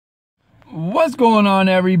What's going on,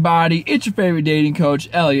 everybody? It's your favorite dating coach,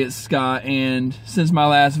 Elliot Scott, and since my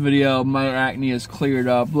last video, my acne is cleared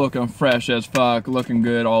up, looking fresh as fuck, looking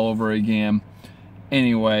good all over again.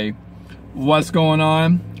 Anyway, what's going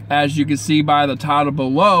on? As you can see by the title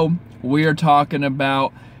below, we are talking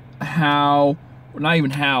about how, not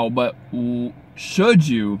even how, but should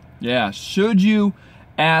you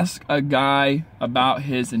ask a guy about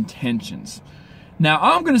his intentions? Now,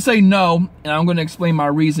 I'm going to say no, and I'm going to explain my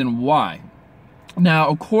reason why. Now,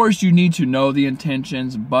 of course, you need to know the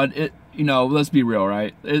intentions, but let's be real,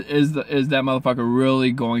 right? Is that motherfucker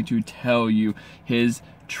really going to tell you his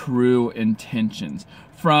true intentions?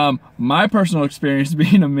 From my personal experience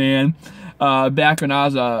being a man, back when I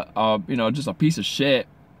was just a piece of shit,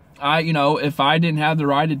 if I didn't have the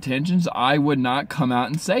right intentions, I would not come out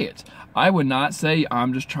and say it. I would not say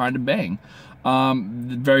I'm just trying to bang.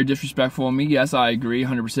 Very disrespectful of me. Yes, I agree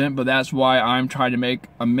 100%, but that's why I'm trying to make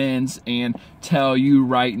amends and tell you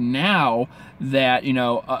right now that,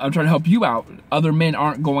 I'm trying to help you out. Other men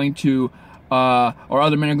aren't going to, or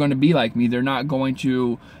other men are going to be like me. They're not going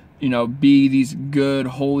to, be these good,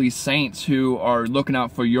 holy saints who are looking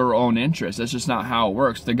out for your own interests. That's just not how it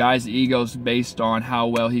works. The guy's ego is based on how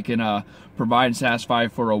well he can, provide and satisfy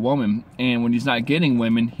for a woman, and when he's not getting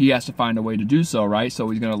women, he has to find a way to do so, right? So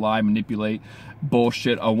he's gonna lie, manipulate,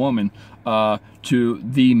 bullshit a woman to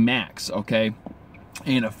the max, okay?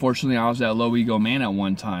 And unfortunately, I was that low ego man at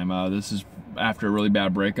one time. This is after a really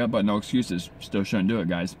bad breakup, but no excuses. Still shouldn't do it,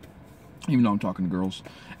 guys. Even though I'm talking to girls.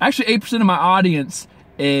 Actually, 8% of my audience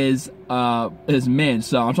is men,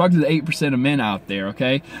 so I'm talking to the 8% of men out there,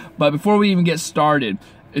 okay? But before we even get started,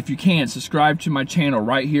 if you can, subscribe to my channel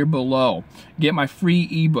right here below. Get my free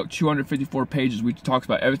ebook, 254 pages, which talks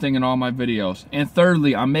about everything in all my videos. And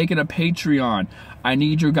thirdly, I'm making a Patreon. I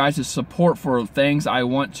need your guys' support for things I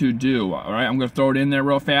want to do. All right, I'm going to throw it in there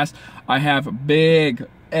real fast. I have big,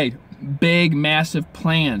 massive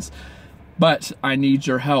plans, but I need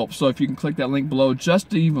your help. So if you can click that link below, just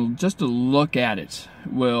to look at it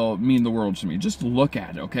will mean the world to me. Just look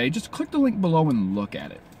at it, okay? Just click the link below and look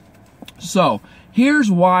at it. So here's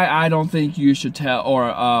why I don't think you should tell,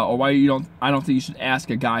 or why I don't think you should ask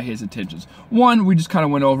a guy his intentions. One, we just kind of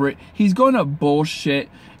went over it. He's going to bullshit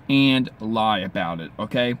and lie about it,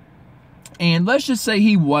 okay? And let's just say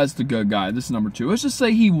he was the good guy. This is number two. Let's just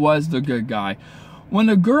say he was the good guy. When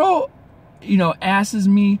a girl, asks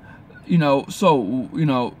me, and I'm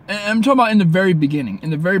talking about in the very beginning. In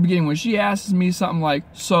the very beginning, when she asks me something like,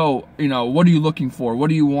 so, what are you looking for? What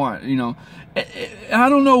do you want? I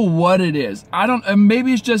don't know what it is.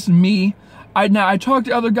 Maybe it's just me. I talked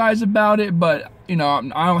to other guys about it, but, I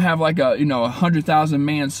don't have like a 100,000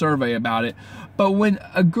 man survey about it. But when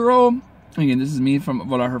a girl, again, this is me from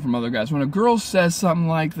what I heard from other guys. When a girl says something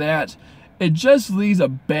like that, it just leaves a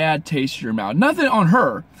bad taste in your mouth. Nothing on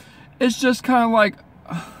her. It's just kind of like,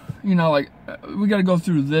 we got to go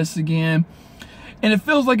through this again. And it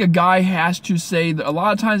feels like a guy has to say, a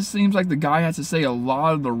lot of times it seems like the guy has to say a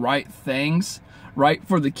lot of the right things, right,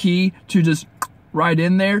 for the key to just right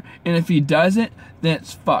in there. And if he doesn't, then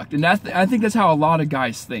it's fucked. And I think that's how a lot of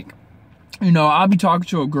guys think. I'll be talking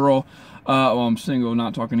to a girl, well, I'm single,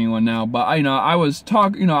 not talking to anyone now, but I would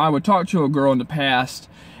talk to a girl in the past.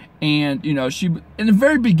 And, she, in the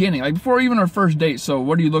very beginning, like before even our first date, so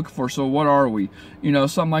what are you looking for? So what are we?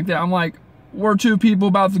 Something like that. I'm like, we're two people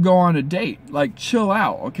about to go on a date. Like, chill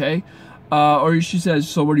out, okay? Or she says,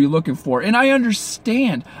 so what are you looking for? And I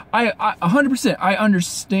understand. I 100%, I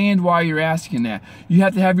understand why you're asking that. You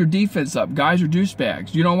have to have your defense up. Guys are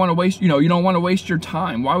douchebags. You don't want to waste, you don't want to waste your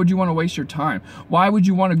time. Why would you want to waste your time? Why would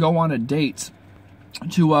you want to go on a date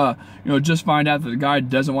to just find out that the guy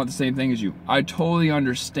doesn't want the same thing as you? I totally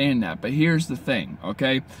understand that, but here's the thing,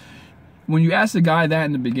 okay? When you ask the guy that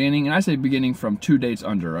in the beginning, and I say beginning from 2 dates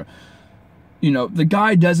under, the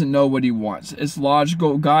guy doesn't know what he wants. It's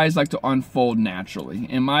logical. Guys like to unfold naturally.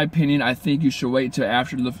 In my opinion, I think you should wait till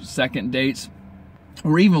after the second dates,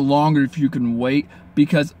 or even longer if you can wait,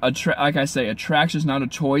 because like I say, attraction is not a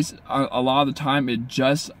choice. A lot of the time it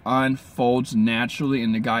just unfolds naturally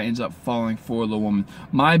and the guy ends up falling for the woman.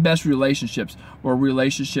 My best relationships were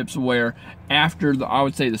relationships where after I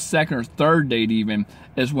would say the second or third date even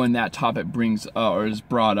is when that topic or is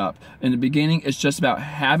brought up. In the beginning, it's just about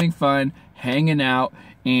having fun, hanging out,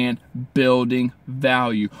 and building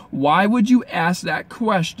value. Why would you ask that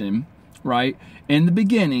question, right, in the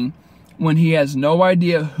beginning, when he has no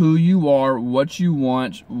idea who you are, what you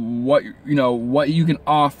want, what you can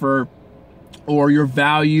offer, or your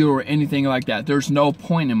value or anything like that. There's no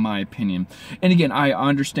point, in my opinion. And again, I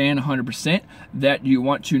understand 100% that you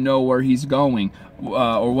want to know where he's going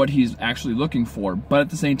or what he's actually looking for. But at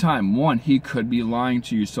the same time, one, he could be lying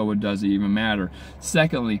to you, so it doesn't even matter.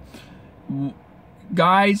 Secondly,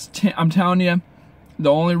 guys, I'm telling you,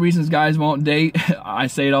 the only reasons guys won't date, I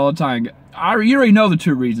say it all the time. You already know the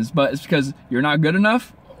two reasons, but it's because you're not good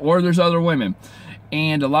enough or there's other women.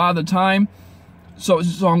 And a lot of the time, so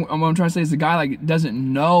what I'm trying to say is the guy like doesn't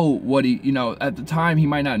know what he, at the time he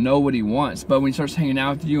might not know what he wants, but when he starts hanging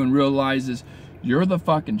out with you and realizes you're the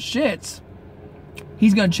fucking shits,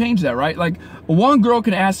 he's gonna change that, right? Like one girl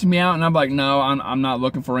can ask me out and I'm like, no, I'm not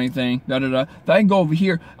looking for anything, da da da. Then I can go over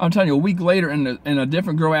here, I'm telling you, a week later and a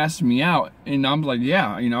different girl asks me out and I'm like,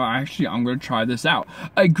 yeah, I'm gonna try this out.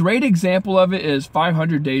 A great example of it is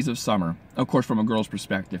 500 Days of Summer, of course, from a girl's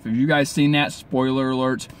perspective. If you guys seen that, spoiler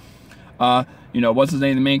alert, what's his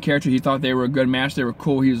name, the main character, he thought they were a good match, they were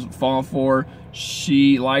cool, he was falling for her.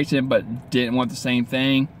 She liked him but didn't want the same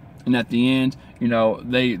thing, and at the end,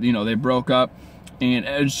 they broke up.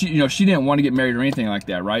 And she didn't want to get married or anything like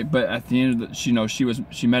that, right? But at the end of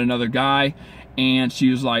she met another guy, and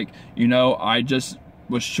she was like, I just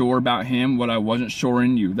was sure about him what I wasn't sure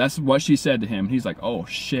in you. That's what she said to him. He's like, oh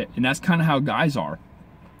shit. And that's kind of how guys are.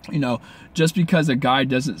 Just because a guy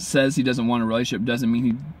says he doesn't want a relationship doesn't mean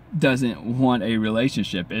he doesn't want a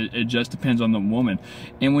relationship. It just depends on the woman.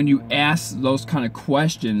 And when you ask those kind of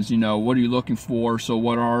questions, what are you looking for? So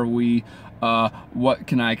what are we? What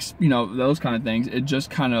can I, those kind of things, it just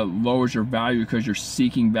kind of lowers your value because you're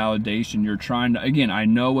seeking validation. You're trying to, again, I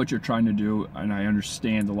know what you're trying to do and I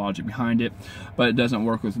understand the logic behind it, but it doesn't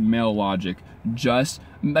work with male logic. Just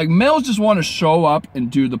like males just want to show up and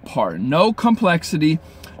do the part. No complexity,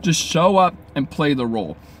 just show up and play the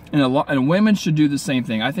role. And women should do the same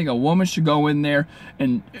thing. I think a woman should go in there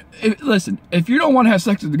and listen. If you don't want to have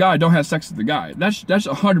sex with the guy, don't have sex with the guy. That's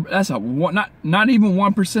not even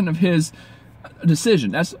 1% of his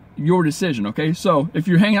decision. That's your decision. Okay. So if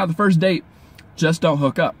you're hanging out the first date, just don't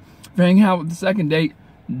hook up. If you're hanging out with the second date,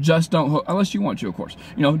 just don't hook, unless you want to, of course.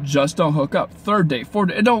 Just don't hook up. Third date, fourth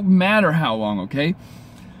date. It don't matter how long. Okay.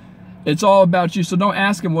 It's all about you, so don't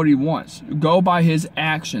ask him what he wants. Go by his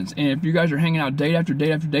actions. And if you guys are hanging out date after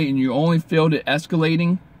date after date and you only feel it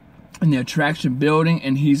escalating and the attraction building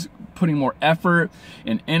and he's putting more effort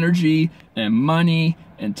and energy and money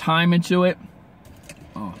and time into it,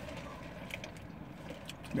 gotta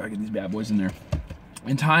get these bad boys in there,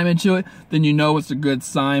 and time into it, then you know it's a good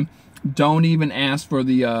sign. Don't even ask for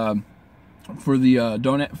the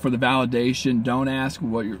validation. Don't ask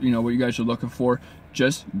what you guys are looking for.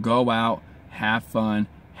 Just go out, have fun,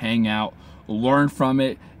 hang out, learn from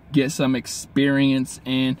it, get some experience,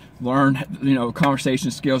 and learn, conversation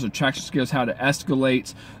skills, attraction skills, how to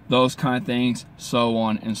escalate, those kind of things, so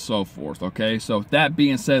on and so forth. Okay, so with that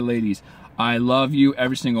being said, ladies, I love you,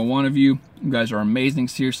 every single one of you. You guys are amazing.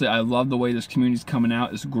 Seriously, I love the way this community's coming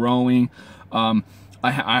out. It's growing. I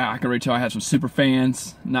can already tell I have some super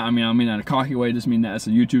fans. I mean that in a cocky way. Just mean that as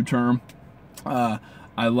a YouTube term.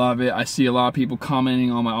 I love it. I see a lot of people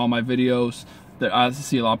commenting on all my videos. I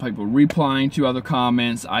see a lot of people replying to other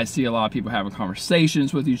comments. I see a lot of people having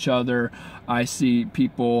conversations with each other. I see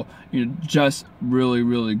people, just really,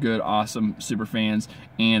 really good, awesome super fans.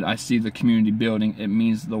 And I see the community building. It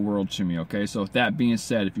means the world to me, okay? So with that being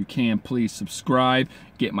said, if you can, please subscribe,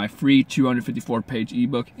 get my free 254-page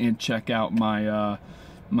ebook, and check out my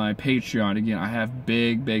my Patreon. Again, I have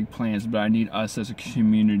big plans, but I need us as a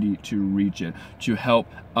community to reach it, to help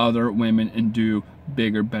other women and do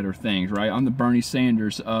bigger, better things, right? I'm the Bernie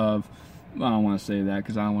Sanders of, I don't want to say that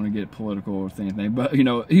because I don't want to get political or anything, but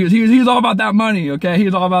he's all about that money, okay?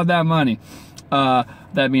 He's all about that money.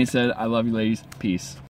 That being said, I love you ladies. Peace.